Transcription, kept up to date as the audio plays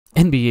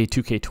NBA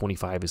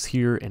 2K25 is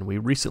here, and we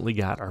recently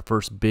got our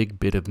first big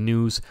bit of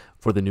news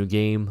for the new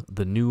game,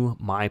 the new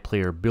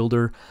MyPLAYER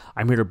Builder.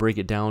 I'm here to break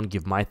it down,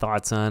 give my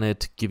thoughts on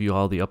it, give you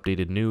all the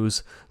updated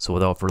news. So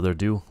without further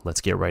ado,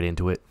 let's get right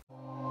into it.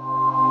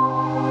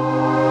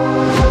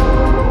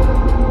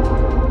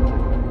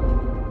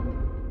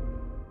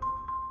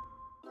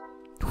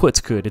 What's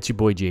good? It's your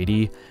boy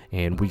JD,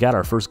 and we got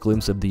our first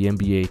glimpse of the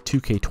NBA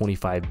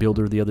 2K25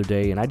 builder the other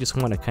day, and I just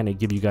want to kind of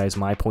give you guys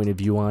my point of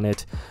view on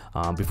it.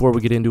 Before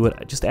we get into it,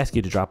 I just ask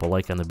you to drop a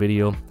like on the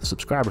video,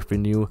 subscribe if you're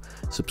new,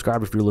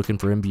 subscribe if you're looking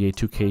for NBA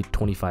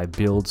 2K25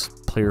 builds,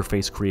 player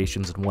face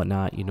creations, and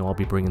whatnot. You know, I'll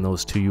be bringing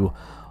those to you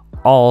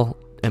all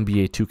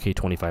NBA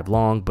 2K25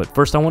 long. But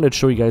first I wanted to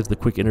show you guys the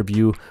quick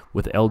interview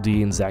with LD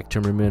and Zach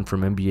Timmerman from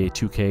NBA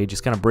 2K,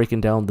 just kind of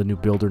breaking down the new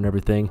builder and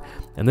everything,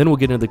 and then we'll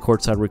get into the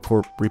courtside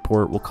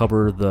report. We'll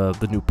cover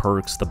the new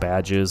perks, the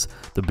badges,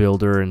 the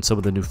builder, and some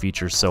of the new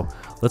features. So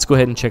let's go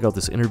ahead and check out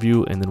this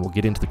interview, and then we'll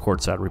get into the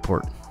courtside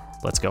report.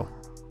 Let's go.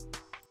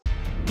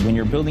 When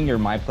you're building your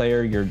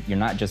MyPLAYER, you're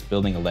not just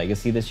building a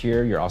legacy this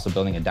year, you're also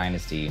building a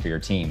dynasty for your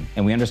team.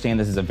 And we understand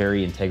this is a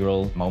very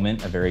integral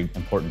moment, a very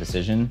important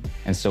decision.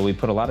 And so we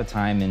put a lot of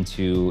time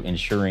into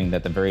ensuring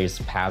that the various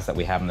paths that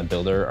we have in the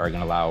builder are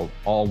gonna allow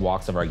all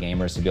walks of our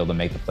gamers to be able to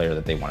make the player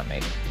that they wanna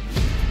make.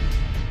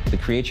 To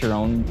create your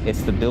own,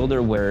 it's the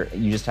builder where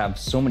you just have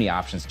so many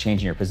options,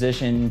 changing your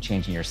position,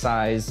 changing your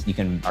size. You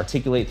can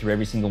articulate through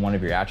every single one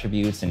of your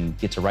attributes and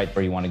get to right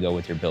where you want to go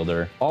with your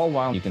builder, all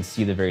while you can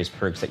see the various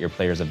perks that your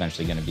player is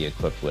eventually going to be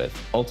equipped with.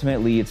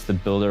 Ultimately, it's the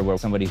builder where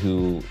somebody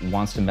who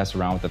wants to mess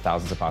around with the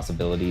thousands of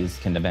possibilities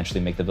can eventually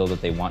make the build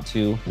that they want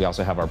to. We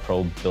also have our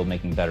pro build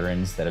making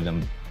veterans that have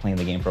been playing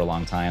the game for a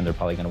long time. They're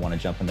probably going to want to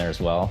jump in there as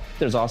well.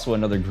 There's also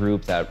another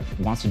group that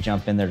wants to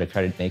jump in there to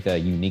try to make a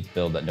unique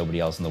build that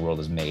nobody else in the world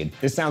has made.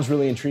 This sounds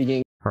really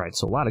intriguing. All right,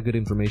 so a lot of good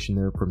information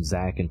there from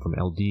Zach and from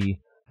LD.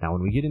 Now,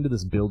 when we get into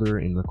this builder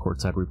in the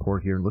courtside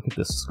report here and look at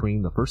this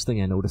screen, the first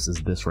thing I notice is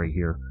this right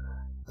here.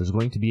 There's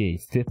going to be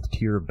a 5th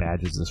tier of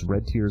badges. This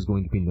red tier is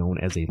going to be known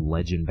as a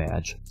legend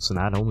badge. So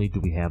not only do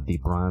we have the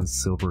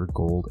bronze, silver,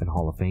 gold, and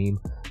Hall of Fame,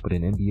 but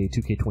in NBA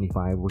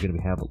 2K25, we're going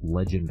to have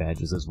legend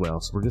badges as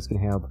well. So we're just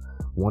going to have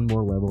one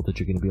more level that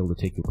you're going to be able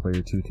to take your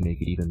player to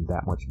make it even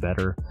that much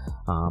better.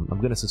 I'm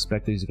going to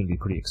suspect these are going to be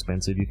pretty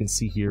expensive. You can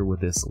see here with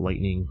this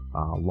lightning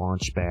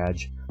launch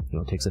badge, you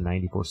know, it takes a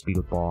 94 speed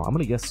with ball. I'm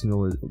going to guess, you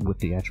know, with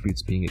the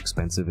attributes being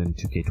expensive in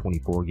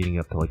 2K24, getting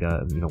up to like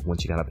a, you know,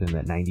 once you got up in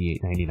that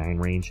 98, 99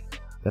 range,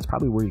 that's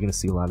probably where you're going to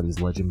see a lot of these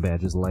legend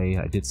badges lay.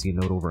 I did see a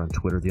note over on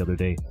Twitter the other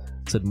day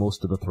that said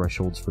most of the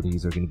thresholds for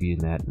these are going to be in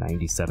that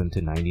 97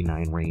 to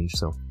 99 range,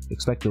 so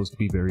expect those to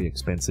be very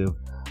expensive.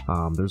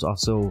 There's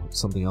also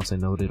something else I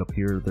noted up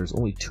here. There's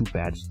only 2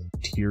 badge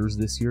tiers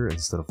this year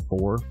instead of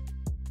 4,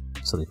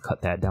 so they've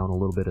cut that down a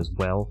little bit as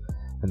well.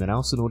 And then I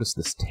also noticed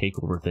this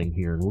takeover thing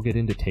here, and we'll get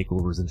into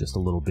takeovers in just a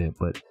little bit,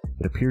 but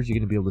it appears you're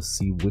going to be able to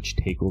see which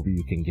takeover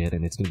you can get,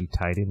 and it's going to be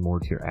tied in more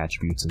to your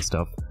attributes and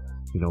stuff,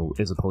 you know,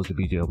 as opposed to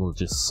being able to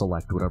just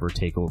select whatever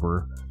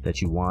takeover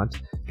that you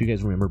want. If you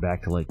guys remember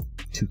back to like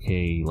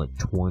 2K like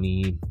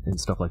 20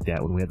 and stuff like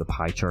that, when we had the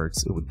pie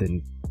charts, it would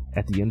then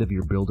at the end of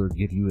your builder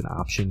give you an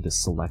option to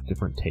select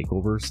different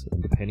takeovers,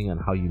 and depending on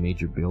how you made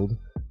your build,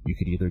 you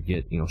could either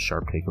get, you know,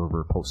 sharp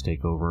takeover, post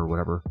takeover, or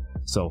whatever.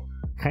 So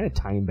kind of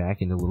tying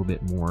back into a little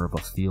bit more of a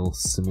feel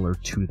similar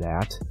to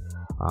that.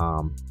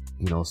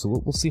 You know, so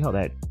we'll see how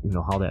that, you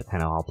know, how that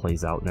kind of all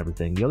plays out and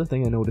everything. The other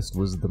thing I noticed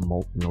was the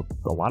you know,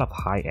 a lot of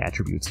high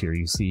attributes here.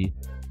 You see,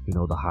 you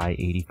know, the high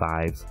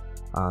 85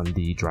 on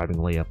the driving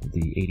layup,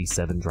 the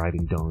 87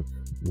 driving dunk,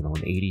 you know,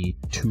 an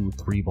 82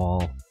 3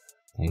 ball.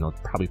 You know,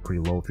 probably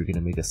pretty low if you're going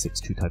to make a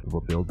 6'2" type of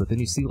a build. But then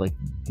you see like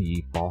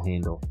the ball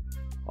handle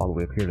all the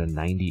way up here to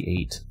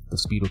 98, the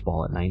speed with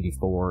ball at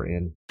 94,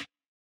 and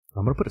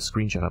I'm going to put a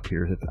screenshot up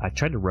here. I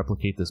tried to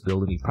replicate this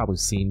build, and you've probably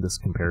seen this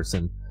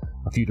comparison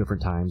a few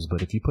different times,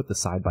 but if you put the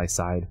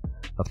side-by-side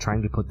of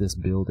trying to put this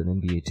build in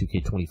NBA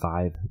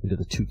 2K25 into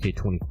the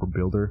 2K24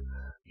 builder,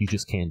 you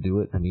just can't do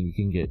it. I mean, you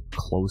can get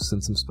close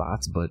in some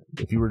spots, but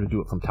if you were to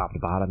do it from top to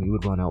bottom, you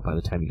would run out by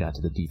the time you got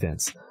to the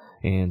defense.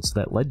 And so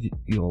that led, you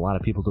know, a lot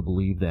of people to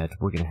believe that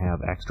we're going to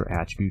have extra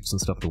attributes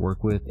and stuff to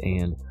work with,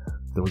 and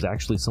there was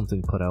actually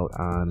something put out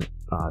on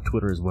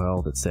Twitter as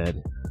well that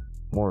said,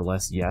 more or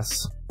less,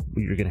 yes,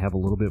 you're going to have a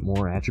little bit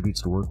more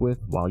attributes to work with.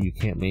 While you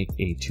can't make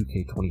a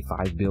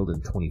 2K25 build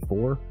in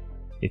 24,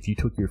 if you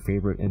took your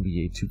favorite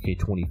NBA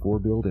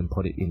 2K24 build and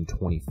put it in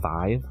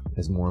 25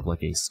 as more of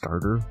like a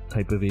starter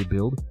type of a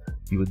build,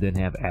 you would then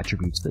have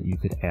attributes that you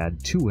could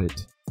add to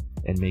it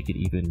and make it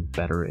even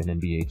better in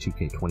NBA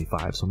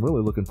 2K25. So I'm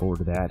really looking forward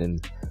to that.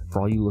 And for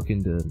all you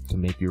looking to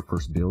make your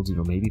first builds, you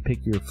know, maybe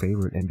pick your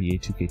favorite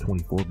NBA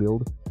 2K24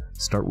 build,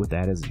 start with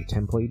that as your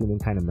template, and then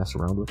kind of mess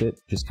around with it.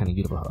 Just kind of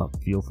get a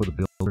feel for the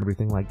build and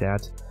everything like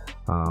that.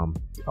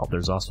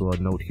 There's also a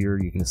note here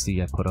you can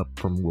see I put up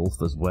from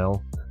Wolf as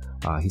well.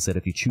 He said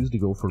if you choose to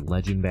go for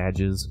legend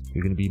badges,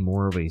 you're going to be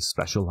more of a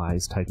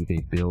specialized type of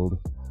a build,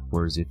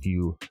 whereas if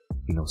you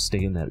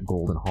stay in that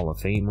Golden Hall of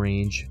Fame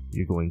range.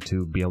 You're going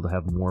to be able to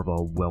have more of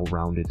a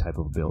well-rounded type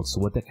of build. So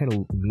what that kind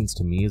of means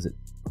to me is that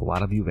a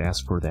lot of you have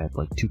asked for that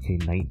like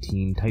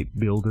 2K19 type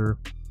builder,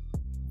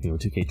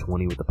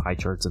 2K20 with the pie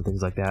charts and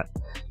things like that.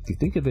 If you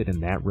think of it in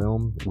that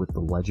realm with the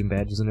legend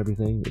badges and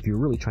everything, if you're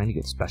really trying to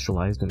get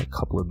specialized in a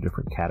couple of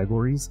different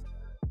categories,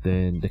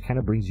 then that kind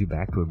of brings you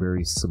back to a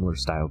very similar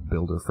style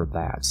builder for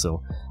that.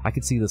 So I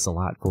could see this a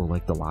lot for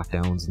like the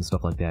lockdowns and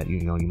stuff like that. You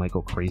might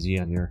go crazy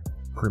on your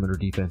perimeter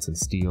defense and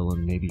steal,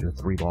 and maybe your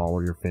 3-ball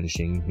or your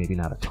finishing, maybe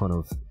not a ton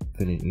of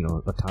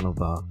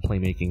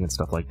playmaking and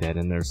stuff like that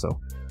in there. So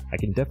I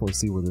can definitely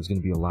see where there's going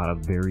to be a lot of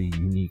very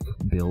unique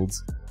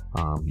builds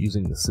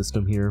using the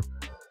system here.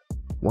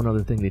 One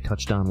other thing they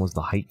touched on was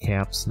the height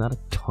caps. Not a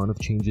ton of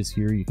changes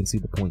here. You can see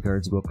the point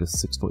guards go up to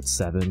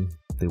 6'7".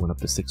 They went up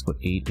to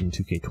 6'8" in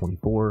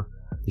 2K24.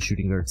 The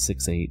shooting guard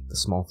 6'8". The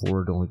small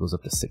forward only goes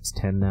up to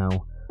 6'10"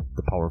 now.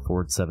 The power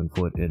forward 7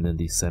 foot, and then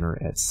the center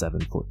at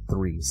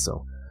 7'3".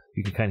 So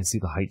you can kind of see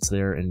the heights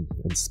there, and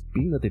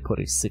being that they put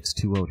a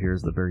 6'2" out here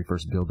is the very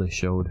first build they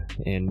showed,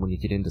 and when you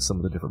get into some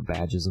of the different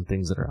badges and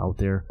things that are out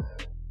there,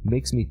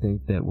 makes me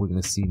think that we're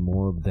going to see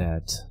more of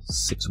that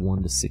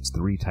 6'1" to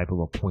 6'3" type of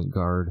a point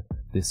guard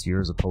this year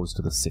as opposed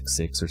to the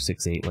 6'6" or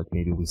 6'8" like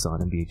maybe we saw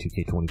in NBA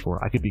 2K24.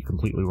 I could be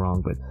completely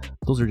wrong, but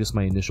those are just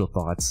my initial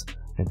thoughts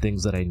and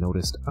things that I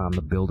noticed on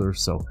the builder.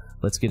 So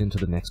let's get into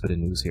the next bit of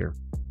news here.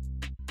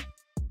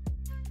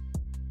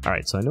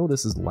 Alright, so I know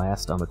this is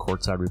last on the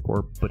courtside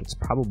report, but it's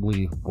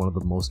probably one of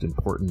the most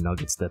important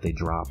nuggets that they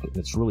dropped, and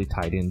it's really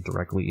tied in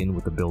directly in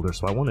with the builder,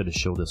 so I wanted to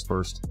show this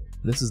first.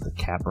 This is the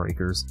cap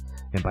breakers,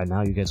 and by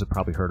now you guys have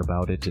probably heard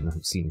about it and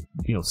have seen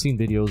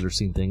videos or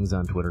seen things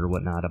on Twitter or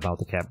whatnot about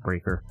the cap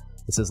breaker.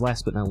 It says,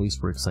 last but not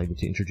least, we're excited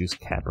to introduce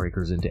cap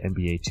breakers into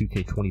NBA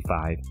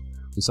 2K25.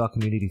 We saw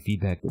community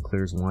feedback that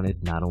players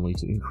wanted not only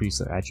to increase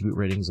their attribute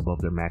ratings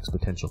above their max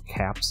potential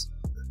caps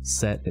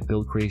set at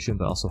build creation,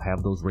 but also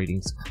have those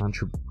ratings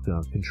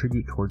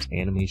contribute towards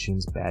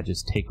animations,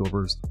 badges,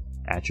 takeovers,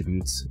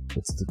 attributes.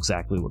 It's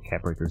exactly what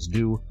cap breakers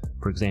do.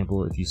 For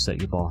example, if you set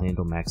your ball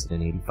handle max at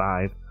an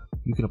 85,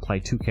 you can apply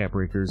 2 cap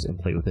breakers and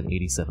play with an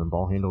 87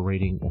 ball handle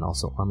rating, and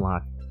also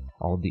unlock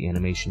all of the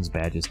animations,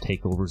 badges,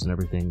 takeovers, and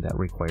everything that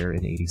require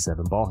an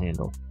 87 ball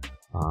handle.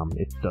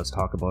 It does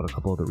talk about a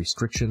couple of the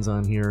restrictions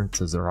on here. It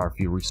says there are a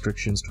few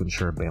restrictions to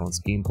ensure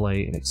balanced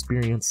gameplay and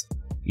experience.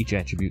 Each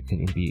attribute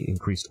can be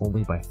increased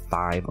only by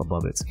 5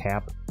 above its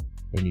cap,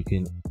 and you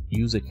can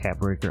use a cap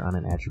breaker on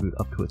an attribute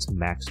up to its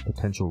max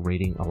potential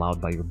rating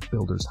allowed by your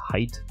builder's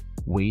height,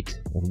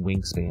 weight, and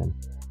wingspan,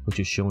 which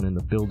is shown in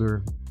the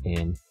builder.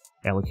 And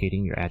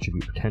allocating your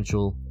attribute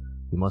potential,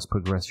 you must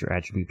progress your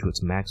attribute to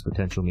its max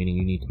potential, meaning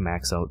you need to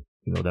max out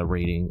that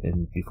rating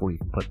and before you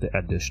can put the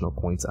additional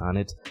points on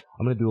it.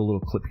 I'm going to do a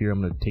little clip here.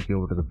 I'm going to take you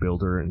over to the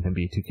builder in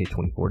NBA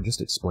 2K24 just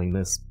to explain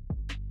this.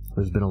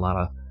 There's been a lot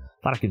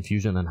of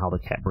confusion on how the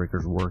cap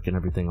breakers work and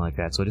everything like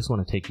that, so I just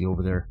want to take you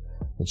over there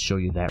and show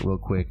you that real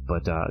quick.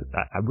 But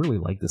I really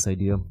like this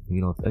idea.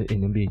 In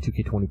NBA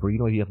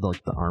 2K24, you have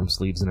like the arm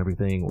sleeves and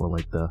everything, or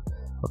like the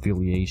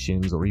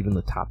affiliations, or even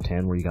the top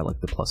 10 where you got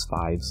like the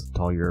 +5s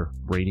to all your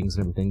ratings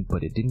and everything,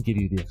 but it didn't give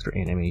you the extra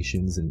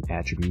animations and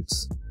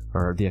attributes,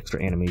 or the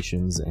extra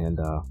animations and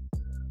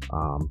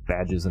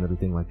badges and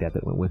everything like that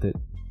went with it.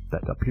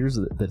 That appears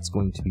that it's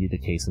going to be the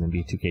case in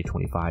NBA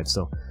 2K25.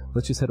 So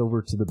let's just head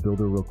over to the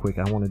builder real quick.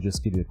 I want to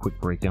just give you a quick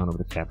breakdown of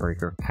the cap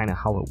breaker, kind of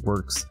how it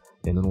works,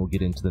 and then we'll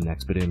get into the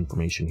next bit of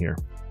information here.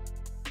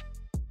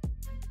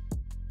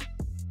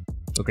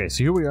 Okay, so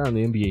here we are on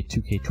the NBA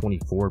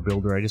 2K24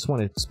 builder. I just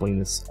want to explain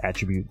this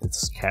attribute,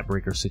 this cap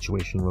breaker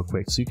situation real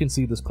quick. So you can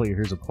see this player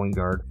here's a point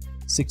guard,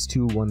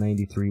 6'2",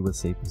 193 with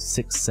a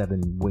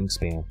 6'7"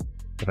 wingspan.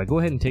 If I go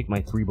ahead and take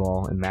my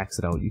 3-ball and max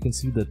it out, you can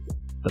see that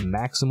the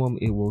maximum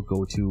it will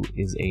go to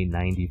is a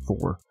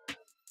 94.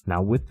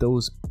 Now with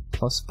those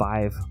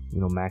 +5,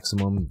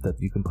 maximum that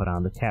you can put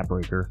on the cap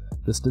breaker,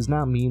 this does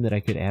not mean that I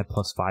could add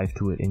 +5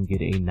 to it and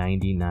get a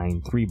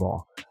 99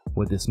 3-ball.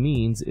 What this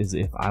means is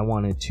if I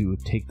wanted to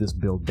take this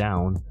build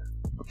down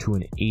to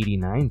an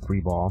 89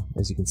 3-ball,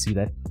 as you can see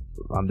that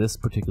on this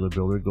particular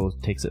builder,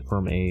 takes it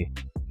from a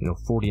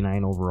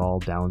 49 overall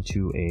down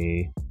to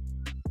a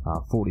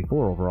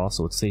 44 overall,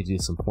 so it saves you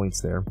some points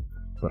there.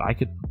 But I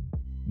could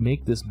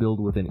make this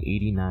build with an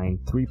 89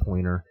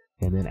 3-pointer,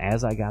 and then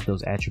as I got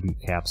those attribute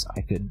caps,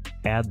 I could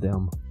add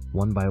them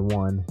one by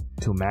one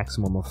to a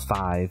maximum of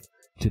 5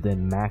 to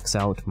then max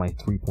out my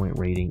 3-point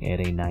rating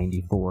at a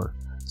 94.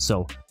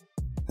 So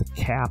the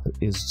cap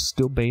is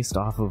still based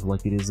off of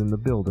like it is in the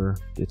builder.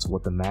 It's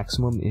what the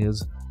maximum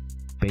is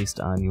based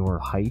on your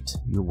height,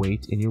 your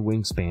weight, and your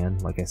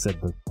wingspan. Like I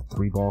said, the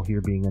 3-ball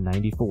here being a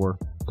 94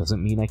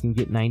 doesn't mean I can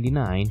get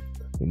 99.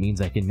 It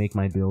means I can make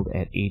my build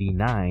at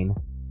 89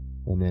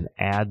 and then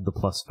add the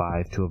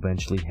 +5 to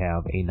eventually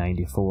have a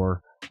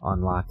 94,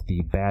 unlock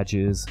the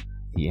badges,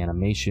 the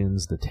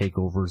animations, the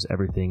takeovers,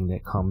 everything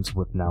that comes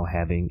with now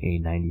having a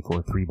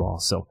 94 3-ball.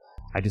 So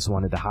I just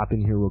wanted to hop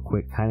in here real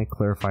quick, kind of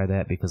clarify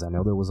that, because I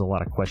know there was a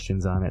lot of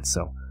questions on it.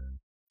 So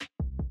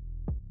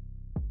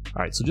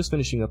Alright, so just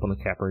finishing up on the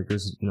cap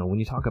breakers, you know, when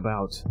you talk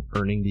about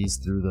earning these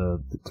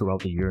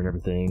throughout the year and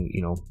everything,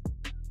 you know,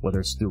 whether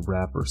it's through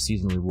rep or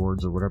season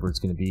rewards or whatever it's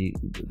going to be,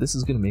 this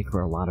is going to make for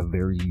a lot of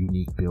very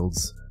unique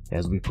builds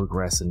as we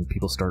progress and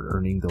people start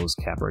earning those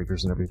cap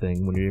breakers and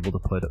everything. When you're able to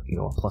put, you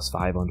know, a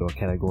 +5 onto a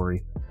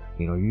category,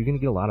 you know, you're going to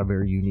get a lot of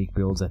very unique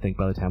builds. I think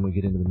by the time we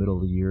get into the middle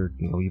of the year,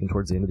 you know, even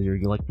towards the end of the year,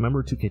 you like,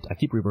 remember 2K, I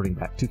keep reverting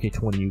back,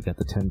 2K20, you got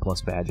the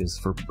 10+ badges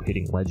for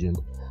hitting Legend.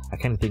 I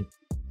kind of think,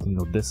 you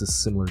know, this is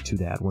similar to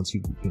that. Once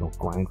you know,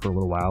 grind for a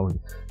little while and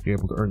you're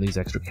able to earn these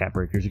extra cap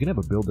breakers, you can have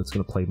a build that's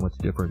going to play much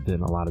different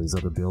than a lot of these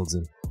other builds,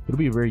 and it'll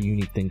be a very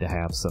unique thing to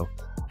have. So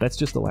that's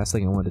just the last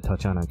thing I wanted to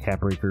touch on cap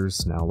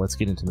breakers. Now let's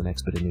get into the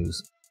next bit of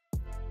news.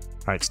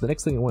 Alright, so the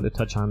next thing I wanted to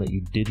touch on that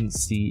you didn't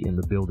see in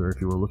the builder if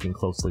you were looking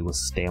closely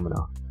was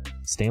stamina.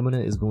 Stamina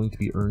is going to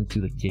be earned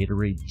through the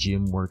Gatorade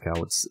gym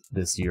workouts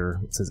this year.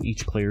 It says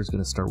each player is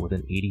going to start with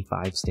an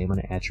 85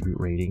 stamina attribute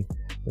rating,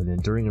 and then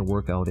during a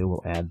workout it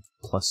will add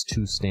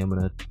 +2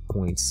 stamina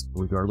points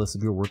regardless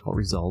of your workout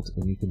result,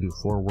 and you can do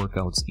 4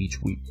 workouts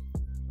each week.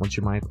 Once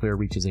your MyPLAYER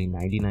reaches a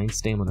 99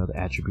 stamina, the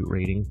attribute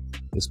rating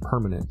is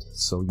permanent,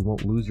 so you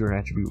won't lose your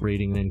attribute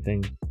rating and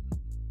anything.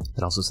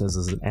 It also says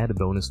as an added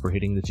bonus for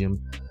hitting the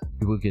gym,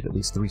 you will get at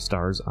least 3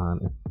 stars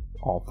on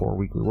all 4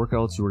 weekly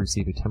workouts. You will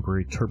receive a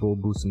temporary turbo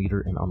boost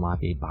meter and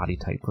unlock a body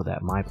type for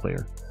that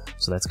MyPLAYER.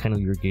 So that's kind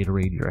of your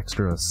Gatorade, your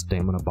extra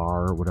stamina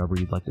bar, or whatever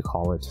you'd like to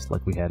call it,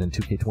 like we had in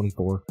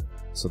 2K24.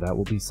 So that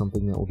will be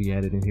something that will be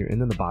added in here, and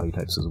then the body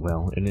types as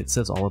well. And it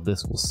says all of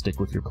this will stick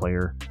with your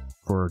player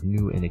for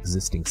new and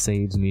existing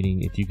saves,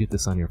 meaning if you get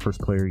this on your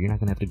first player, you're not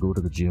going to have to go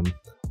to the gym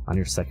on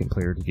your second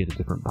player to get a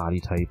different body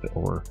type,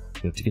 or,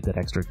 you know, to get that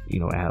extra, you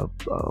know,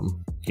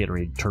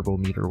 Gatorade turbo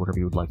meter or whatever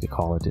you would like to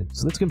call it.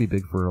 So that's going to be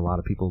big for a lot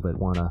of people that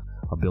want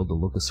a build to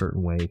look a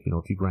certain way. You know,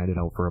 if you grind it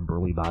out for a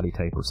burly body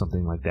type or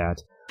something like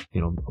that,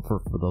 you know,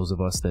 for those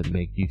of us that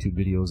make YouTube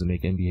videos and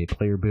make NBA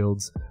player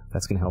builds,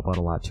 that's going to help out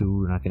a lot too.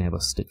 We're not going to have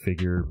a stick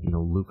figure, you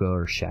know, Luka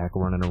or Shaq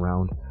running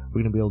around.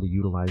 We're going to be able to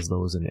utilize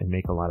those and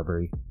make a lot of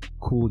very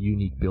cool,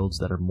 unique builds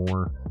that are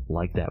more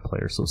like that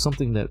player. So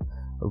something that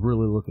I'm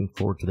really looking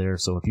forward to there.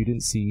 So if you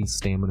didn't see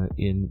stamina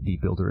in the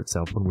builder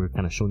itself when we were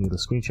kind of showing you the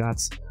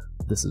screenshots,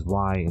 this is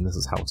why, and this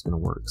is how it's going to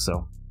work.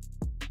 So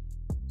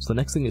the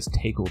next thing is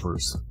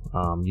takeovers.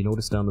 You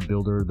notice down the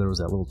builder there was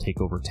that little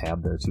takeover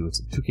tab there too.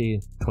 It's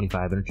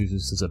 2K25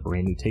 introduces a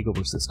brand new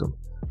takeover system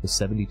with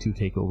 72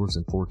 takeovers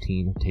and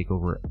 14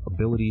 takeover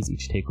abilities.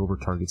 Each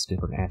takeover targets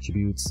different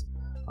attributes.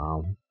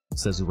 It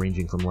says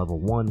ranging from level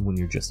 1 when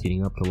you're just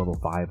heating up to level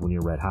 5 when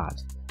you're red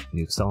hot. When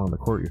you excel on the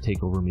court, your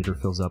takeover meter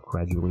fills up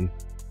gradually,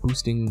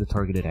 boosting the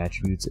targeted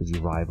attributes as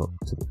you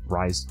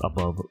rise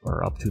above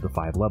or up to the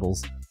 5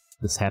 levels.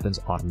 This happens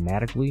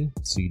automatically,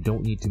 so you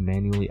don't need to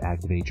manually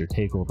activate your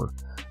takeover.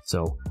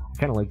 So I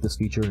kind of like this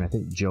feature, and I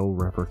think Joe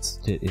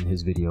referenced it in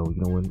his video.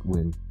 You know,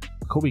 when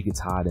Kobe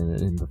gets hot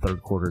in the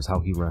third quarter is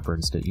how he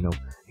referenced it. You know,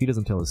 he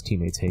doesn't tell his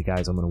teammates, "Hey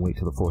guys, I'm going to wait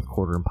till the fourth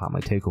quarter and pop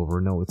my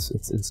takeover." No, it's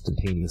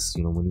instantaneous.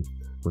 You know,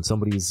 when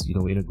somebody's, you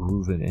know, in a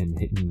groove and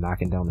hitting,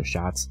 knocking down the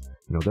shots,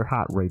 you know, they're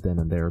hot right then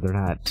and there. They're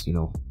not, you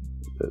know,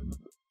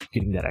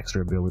 getting that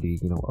extra ability,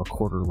 you know, a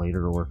quarter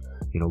later, or,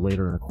 you know,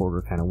 later in a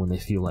quarter, kind of when they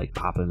feel like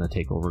popping the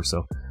takeover.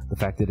 So the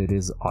fact that it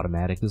is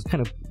automatic is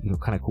kind of, you know,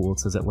 kind of cool. It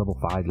says at level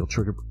 5 you'll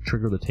trigger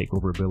the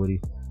takeover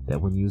ability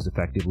that, when used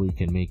effectively,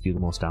 can make you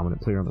the most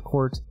dominant player on the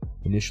court.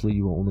 Initially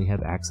you will only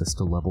have access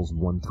to levels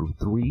 1 through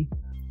 3,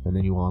 and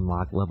then you will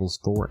unlock levels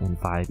 4 and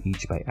 5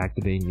 each by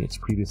activating its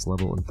previous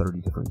level in 30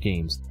 different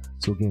games.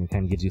 So again, it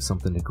kind of gives you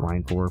something to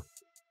grind for,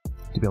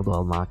 to be able to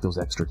unlock those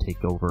extra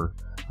takeover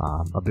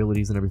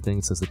abilities and everything.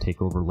 It says the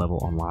takeover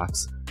level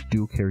unlocks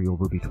do carry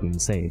over between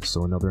saves.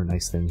 So another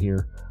nice thing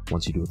here,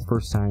 once you do it the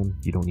first time,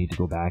 you don't need to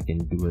go back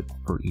and do it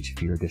for each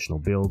of your additional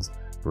builds.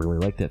 I really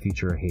like that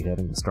feature. I hate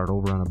having to start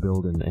over on a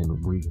build and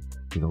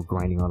you know,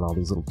 grinding out all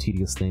these little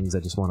tedious things. I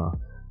just want to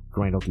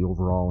grind out the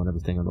overall and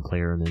everything on the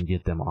player and then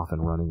get them off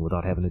and running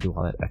without having to do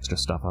all that extra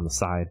stuff on the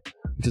side,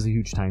 which is a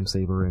huge time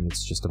saver, and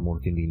it's just a more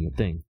convenient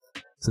thing.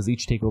 It says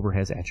each takeover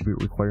has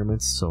attribute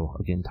requirements, so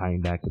again, tying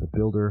back to the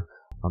builder,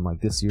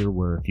 unlike this year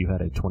where if you had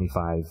a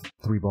 25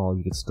 3-ball,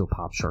 you could still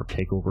pop sharp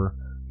takeover.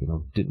 You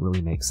know, didn't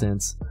really make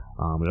sense.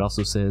 It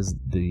also says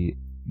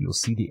you'll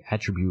see the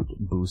attribute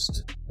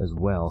boost as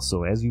well.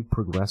 So as you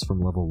progress from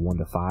level 1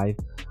 to 5,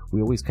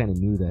 we always kind of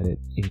knew that it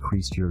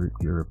increased your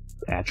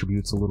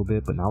attributes a little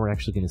bit, but now we're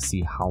actually going to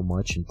see how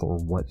much and for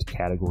what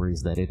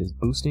categories that it is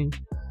boosting.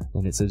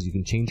 And it says you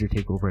can change your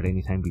takeover at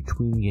any time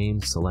between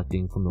games,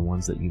 selecting from the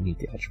ones that you meet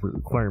the attribute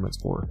requirements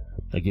for.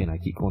 Again, I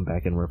keep going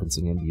back and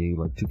referencing NBA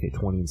like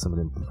 2K20 and some of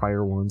the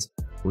prior ones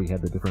where you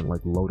had the different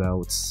like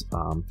loadouts.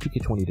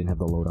 2K20 didn't have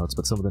the loadouts,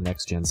 but some of the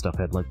next gen stuff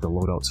had like the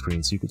loadout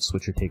screen, so you could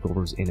switch your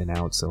takeovers in and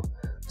out. So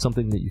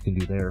something that you can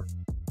do there.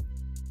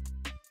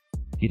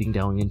 Getting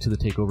down into the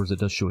takeovers, it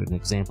does show you an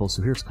example.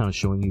 So here it's kind of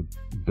showing you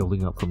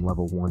building up from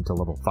level 1 to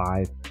level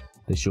 5.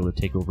 They show the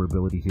takeover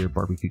ability here,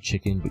 barbecue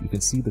chicken, but you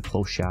can see the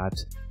close shot,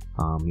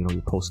 you know,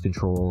 your post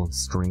control,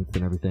 strength,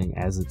 and everything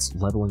as it's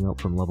leveling up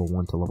from level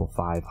 1 to level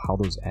 5, how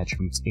those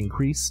attributes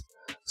increase.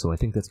 So I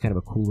think that's kind of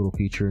a cool little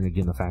feature, and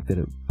again, the fact that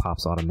it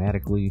pops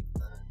automatically,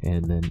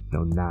 and then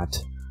not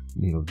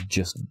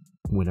just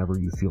whenever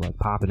you feel like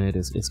popping it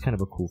is kind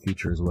of a cool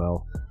feature as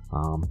well.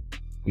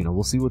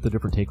 We'll see what the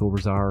different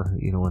takeovers are,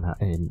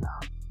 and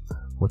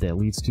what that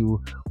leads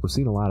to. We're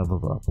seeing a lot of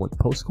like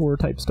post scorer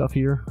type stuff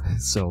here,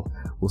 so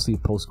we'll see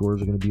if post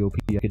scorers are going to be OP.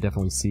 I could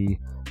definitely see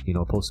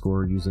a post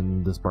scorer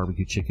using this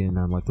barbecue chicken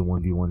on like the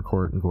 1v1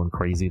 court and going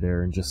crazy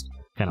there and just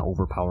kind of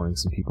overpowering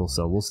some people.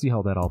 So we'll see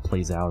how that all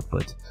plays out,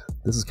 but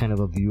this is kind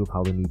of a view of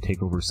how the new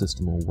takeover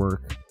system will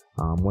work.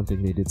 One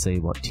thing they did say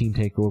about team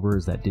takeover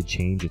is that did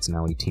change. It's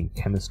now a team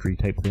chemistry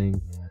type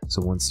thing.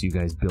 So once you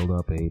guys build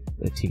up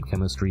a team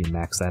chemistry and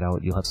max that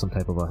out, you'll have some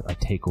type of a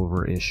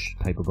takeover-ish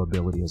type of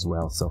ability as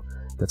well. So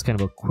that's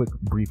kind of a quick,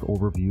 brief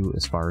overview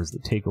as far as the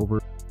takeover.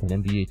 In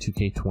NBA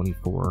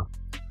 2K24,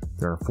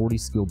 there are 40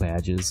 skill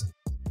badges.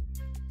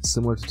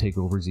 Similar to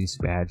takeovers, each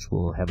badge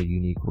will have a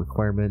unique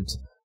requirement,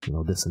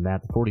 this and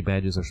that. The 40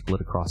 badges are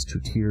split across 2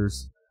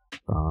 tiers.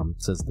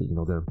 It says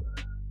that, they're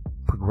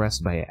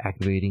progressed by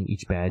activating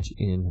each badge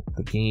in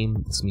the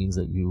game. This means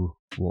that you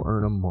will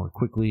earn them more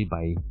quickly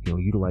by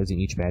utilizing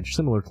each badge,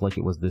 similar to like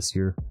it was this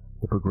year.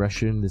 The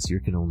progression this year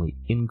can only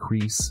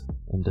increase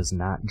and does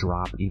not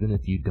drop even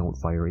if you don't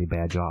fire a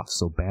badge off.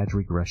 So badge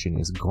regression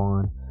is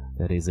gone.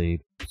 That is a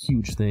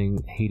huge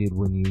thing. Hated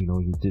when you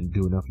didn't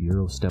do enough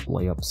Euro step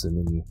layups and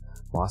then you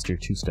lost your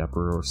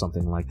 2-stepper or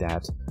something like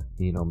that.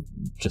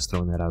 Just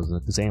throwing that out as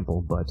an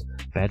example, but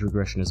badge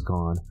regression is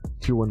gone.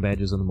 Tier 1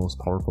 badges are the most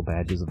powerful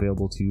badges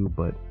available to you,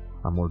 but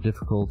are more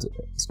difficult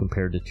as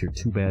compared to Tier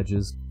 2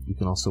 badges. You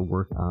can also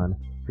work on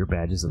your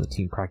badges in the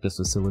team practice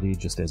facility,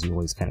 just as you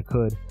always kind of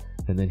could.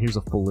 And then here's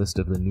a full list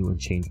of the new and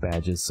changed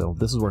badges. So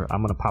this is where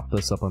I'm going to pop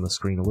this up on the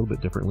screen a little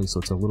bit differently,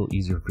 so it's a little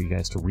easier for you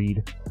guys to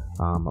read.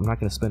 I'm not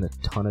going to spend a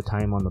ton of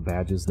time on the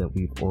badges that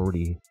we've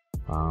already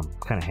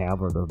kind of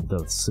have, or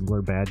the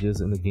similar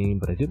badges in the game,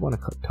 but I did want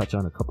to touch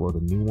on a couple of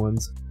the new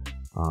ones,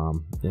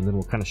 and then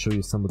we'll kind of show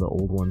you some of the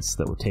old ones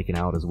that were taken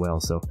out as well.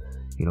 So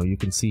you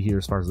can see here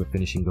as far as the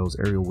finishing goes,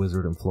 Aerial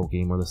Wizard and Float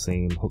Game are the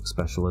same. Hook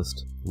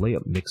Specialist,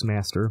 Layup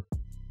Mixmaster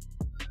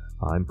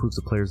improves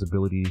the player's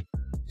ability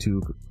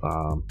to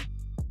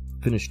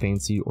finish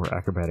fancy or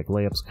acrobatic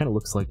layups. Kind of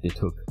looks like they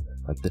took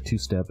like the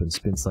 2-step and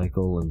spin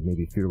cycle and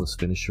maybe Fearless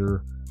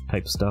Finisher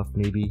type stuff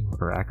maybe,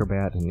 or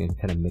acrobat, and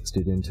kind of mixed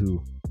it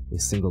into a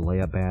single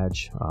layup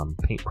badge.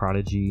 Paint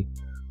Prodigy,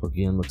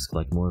 again, looks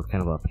like more of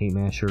kind of a paint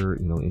masher,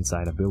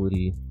 inside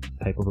ability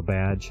type of a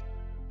badge.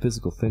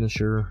 Physical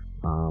Finisher,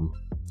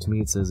 to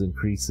me it says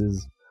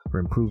increases or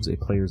improves a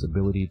player's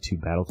ability to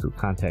battle through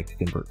contact to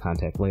convert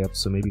contact layups.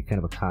 So maybe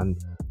kind of a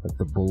like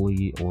the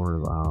Bully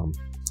or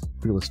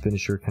Fearless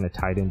Finisher kind of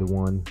tied into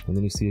one. And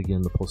then you see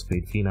again the Post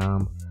Fade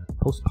Phenom,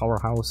 Post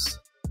Powerhouse.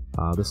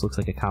 This looks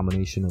like a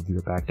combination of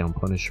your back down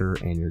Punisher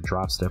and your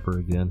drop stepper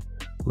again.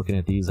 Looking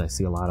at these, I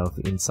see a lot of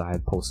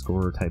inside post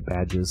scorer type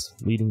badges,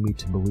 leading me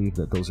to believe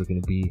that those are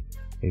going to be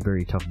a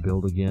very tough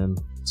build again.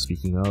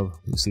 Speaking of,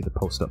 you see the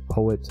Post Up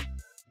Poet.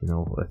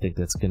 I think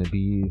that's going to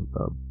be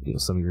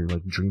some of your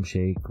like Dream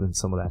Shake and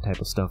some of that type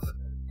of stuff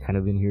kind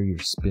of in here, your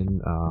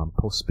spin,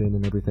 post spin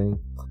and everything.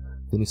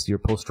 Then you see your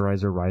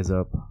Posterizer, Rise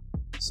Up,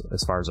 so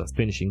as far as our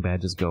finishing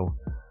badges go.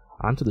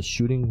 Onto the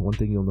shooting, one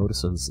thing you'll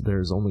notice is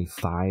there's only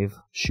 5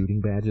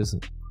 shooting badges.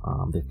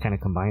 They've kind of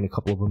combined a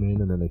couple of them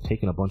in, and then they've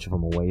taken a bunch of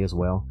them away as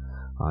well.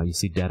 You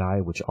see Deadeye,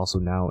 which also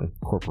now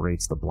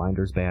incorporates the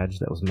Blinders badge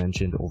that was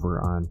mentioned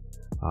over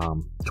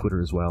on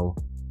Twitter as well,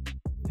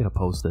 in a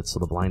post that, so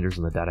the Blinders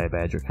and the Deadeye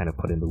badge are kind of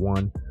put into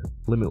one.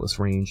 Limitless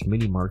Range,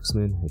 Mini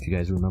Marksman. If you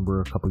guys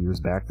remember, a couple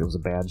years back there was a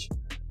badge,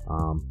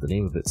 the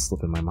name of it's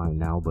slipping my mind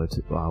now, but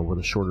where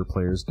the shorter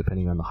players,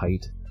 depending on the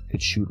height,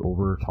 could shoot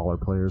over taller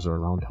players or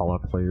around taller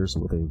players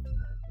with a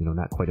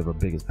not quite of a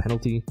big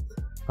penalty.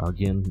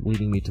 Again,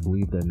 leading me to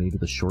believe that maybe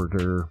the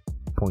shorter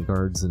point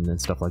guards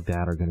and stuff like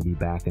that are going to be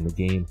back in the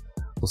game.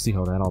 We'll see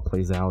how that all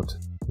plays out.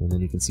 And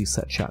then you can see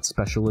Set Shot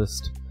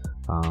Specialist.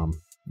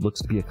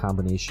 Looks to be a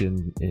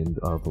combination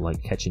of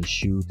like catch and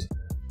shoot,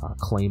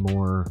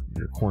 Claymore,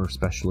 your corner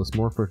specialist,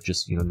 more for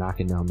just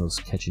knocking down those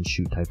catch and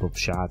shoot type of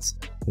shots.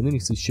 And then you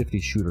see Shifty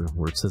Shooter,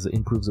 where it says it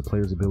improves a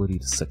player's ability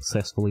to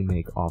successfully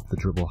make off the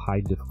dribble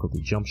high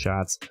difficulty jump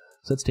shots.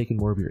 So that's taking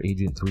more of your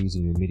Agent 3s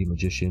and your Midi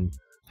Magician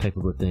type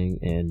of a thing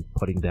and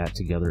putting that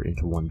together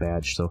into one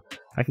badge. So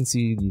I can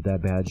see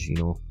that badge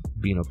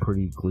being a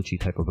pretty glitchy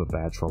type of a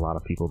badge for a lot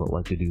of people that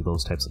like to do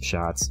those types of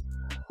shots.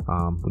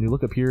 When you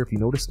look up here, if you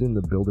noticed in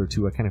the builder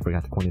too, I kind of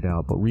forgot to point it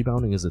out, but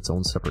rebounding is its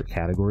own separate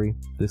category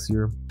this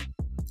year.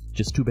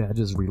 Just 2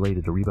 badges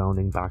related to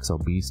rebounding, Box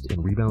Out Beast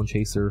and Rebound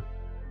Chaser.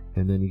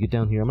 And then you get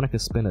down here, I'm not going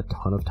to spend a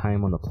ton of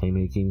time on the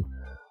playmaking.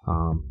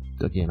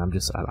 Again, I'm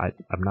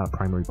not a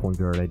primary point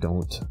guard. I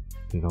don't,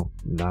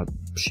 not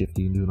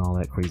shifty and doing all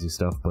that crazy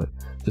stuff, but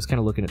just kind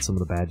of looking at some of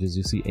the badges.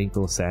 You see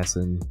Ankle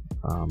Assassin,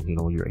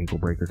 your ankle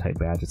breaker type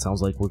badge. It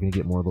sounds like we're going to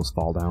get more of those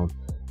fall down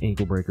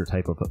ankle breaker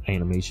type of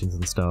animations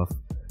and stuff.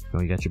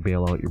 You got your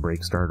Bailout, your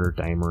Break Starter,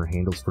 Dimer,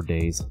 Handles for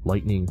Days,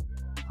 Lightning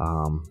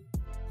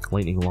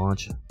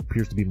Launch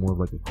appears to be more of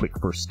like a quick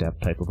first step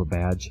type of a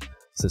badge.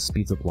 says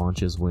speeds up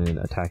launches when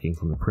attacking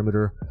from the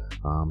perimeter.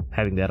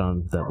 Having that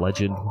on that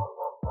legend,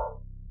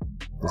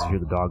 as you hear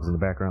the dogs in the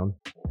background.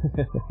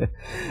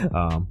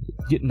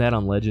 Getting that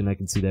on legend, I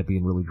can see that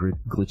being really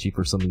glitchy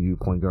for some of you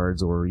point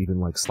guards or even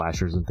like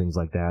slashers and things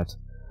like that.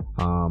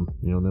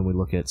 Then we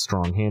look at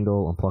strong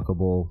handle,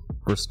 unpluckable,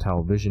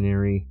 versatile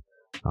visionary.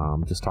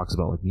 Just talks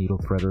about like needle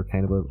threader,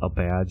 kind of a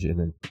badge. And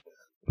then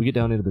we get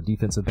down into the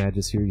defensive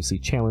badges here. You see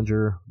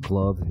challenger,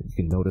 glove. You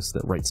can notice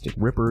that right stick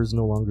ripper is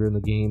no longer in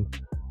the game,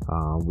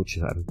 which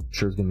I'm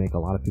sure is going to make a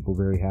lot of people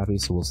very happy.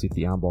 So we'll see if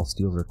the on-ball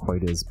steals are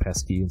quite as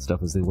pesky and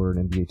stuff as they were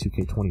in NBA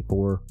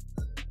 2K24.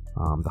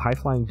 The high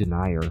flying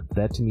denier,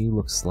 that to me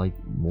looks like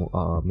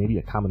more, maybe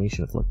a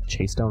combination of like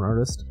chase down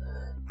artist,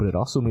 but it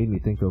also made me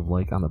think of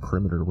like on the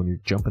perimeter when you're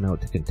jumping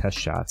out to contest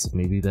shots.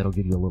 Maybe that'll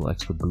give you a little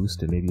extra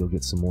boost and maybe you'll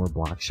get some more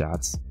block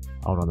shots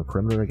out on the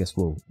perimeter. I guess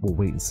we'll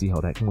wait and see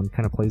how that one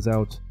kind of plays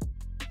out.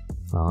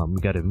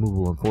 We got a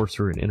immovable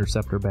enforcer and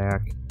interceptor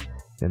back,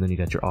 and then you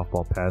got your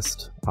off-ball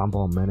pest,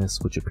 on-ball menace,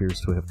 which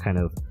appears to have kind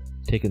of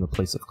taken the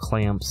place of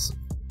clamps,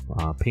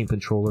 paint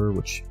controller,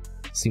 which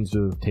seems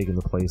to have taken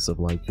the place of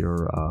like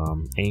your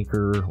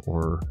anchor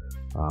or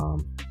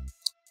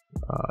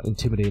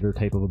intimidator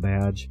type of a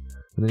badge.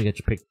 And then you got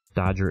your pick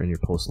dodger and your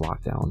post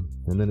lockdown.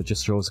 And then it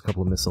just shows a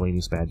couple of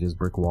miscellaneous badges: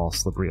 brick wall,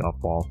 slippery off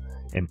ball,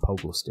 and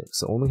pogo stick.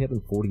 So only having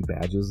 40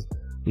 badges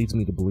leads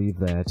me to believe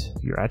that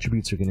your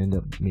attributes are going to end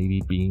up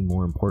maybe being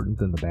more important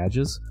than the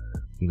badges.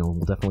 We'll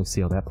definitely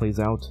see how that plays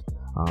out.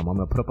 I'm going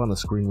to put up on the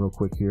screen real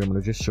quick here. I'm going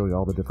to just show you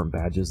all the different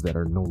badges that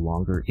are no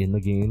longer in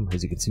the game.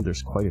 As you can see,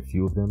 there's quite a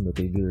few of them that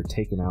they've either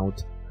taken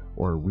out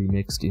or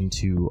remixed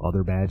into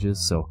other badges.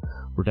 So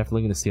we're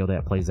definitely going to see how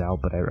that plays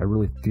out, but I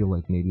really feel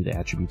like maybe the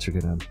attributes are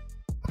going to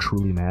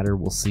truly matter.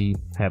 We'll see.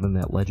 Having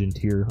that legend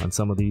tier on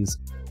some of these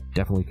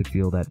definitely could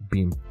feel that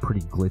being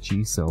pretty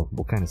glitchy, so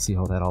we'll kind of see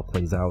how that all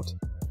plays out.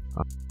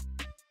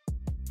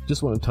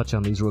 Just want to touch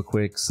on these real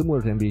quick.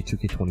 Similar to NBA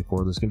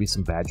 2K24, there's going to be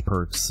some badge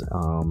perks,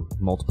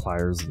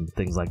 multipliers, and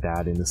things like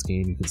that in this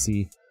game. You can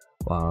see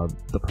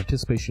the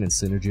participation and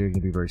synergy are going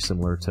to be very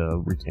similar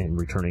to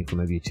returning from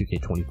NBA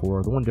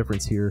 2K24. The one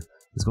difference here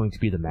is going to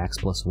be the max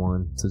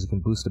 +1. It says you can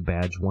boost a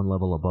badge one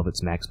level above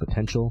its max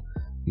potential.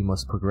 You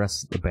must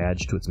progress the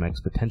badge to its max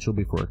potential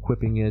before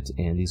equipping it,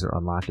 and these are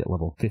unlocked at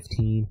level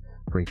 15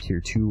 for a tier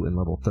 2 and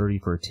level 30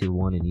 for a tier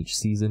 1 in each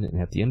season.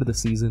 And at the end of the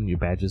season, your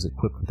badges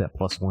equipped with that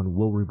 +1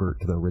 will revert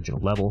to the original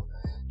level,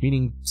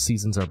 meaning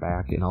seasons are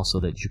back, and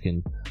also that you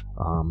can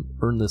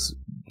earn this,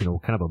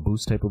 kind of a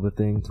boost type of a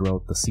thing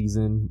throughout the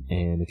season.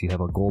 And if you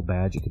have a gold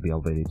badge, it could be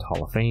elevated to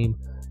Hall of Fame.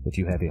 If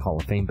you have a Hall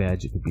of Fame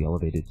badge, it could be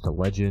elevated to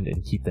Legend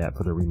and keep that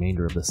for the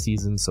remainder of the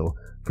season. So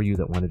for you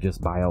that want to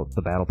just buy out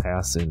the Battle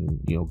Pass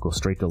and go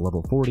straight to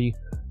level 40,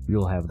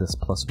 you'll have this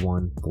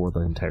 +1 for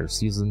the entire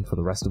season. For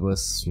the rest of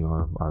us,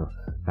 our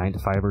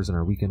 9-to-5ers and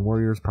our weekend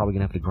warriors, probably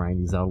gonna have to grind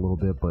these out a little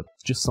bit, but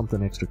just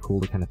something extra cool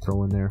to kind of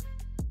throw in there.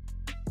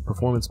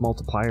 Performance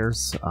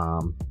multipliers,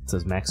 it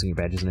says maxing your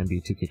badges in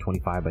NBA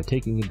 2K25 by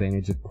taking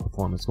advantage of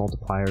performance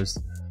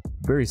multipliers.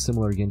 Very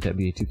similar again to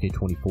NBA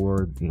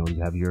 2K24.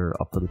 You have your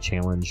up for the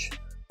challenge,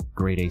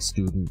 grade A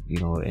student,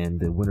 and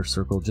the winner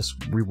circle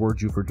just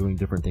rewards you for doing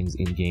different things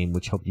in game,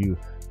 which help you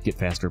get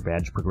faster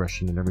badge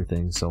progression and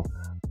everything. So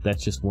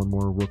that's just one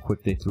more real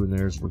quick they threw in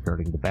there is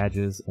regarding the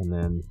badges. And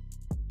then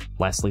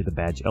lastly, the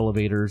badge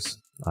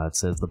elevators. It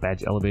says the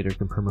badge elevator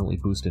can permanently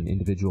boost an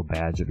individual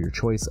badge of your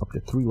choice up to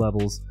 3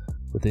 levels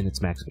within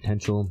its max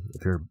potential.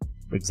 If your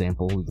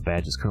example, the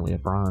badge is currently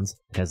at bronze,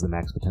 it has the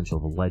max potential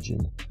of a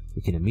legend.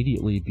 It can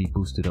immediately be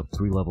boosted up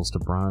 3 levels to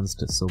bronze,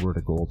 to silver,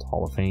 to gold, to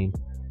Hall of Fame,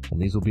 and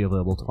these will be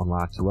available to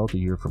unlock throughout the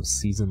year from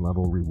season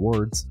level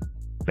rewards.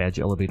 Badge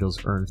elevators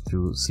earned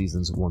through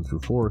seasons 1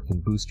 through 4 can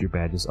boost your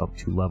badges up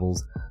 2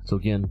 levels. So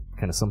again,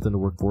 kind of something to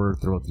work for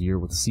throughout the year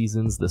with the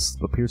seasons. This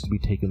appears to be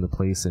taking the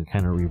place and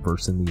kind of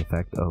reversing the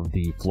effect of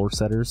the floor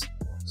setters.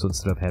 So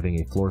instead of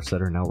having a floor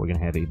setter, now we're going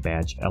to have a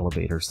badge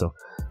elevator. So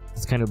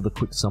it's kind of the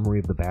quick summary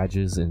of the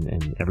badges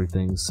and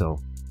everything.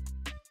 So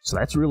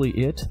that's really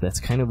it. That's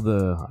kind of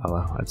the,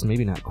 it's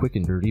maybe not quick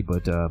and dirty,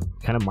 but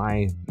kind of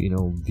my,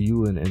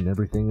 view and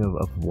everything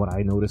of what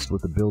I noticed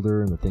with the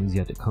builder and the things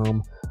yet to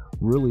come.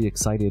 Really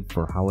excited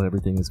for how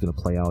everything is going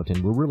to play out,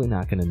 and we're really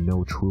not going to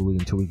know truly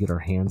until we get our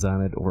hands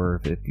on it,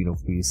 or if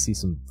we see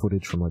some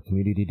footage from like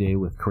Community Day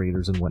with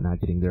creators and whatnot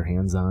getting their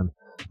hands on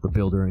the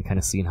builder and kind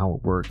of seeing how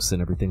it works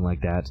and everything like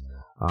that.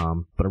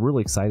 But I'm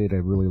really excited. I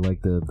really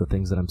like the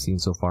things that I'm seeing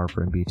so far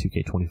for NBA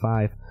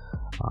 2K25.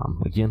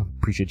 Again,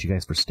 appreciate you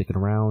guys for sticking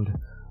around.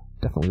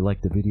 Definitely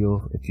like the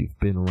video if you've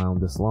been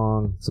around this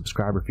long.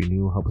 Subscribe if you're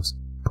new. Help us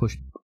push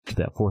to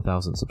that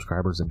 4,000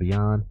 subscribers and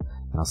beyond.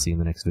 And I'll see you in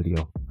the next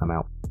video. I'm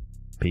out.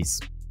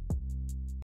 Peace.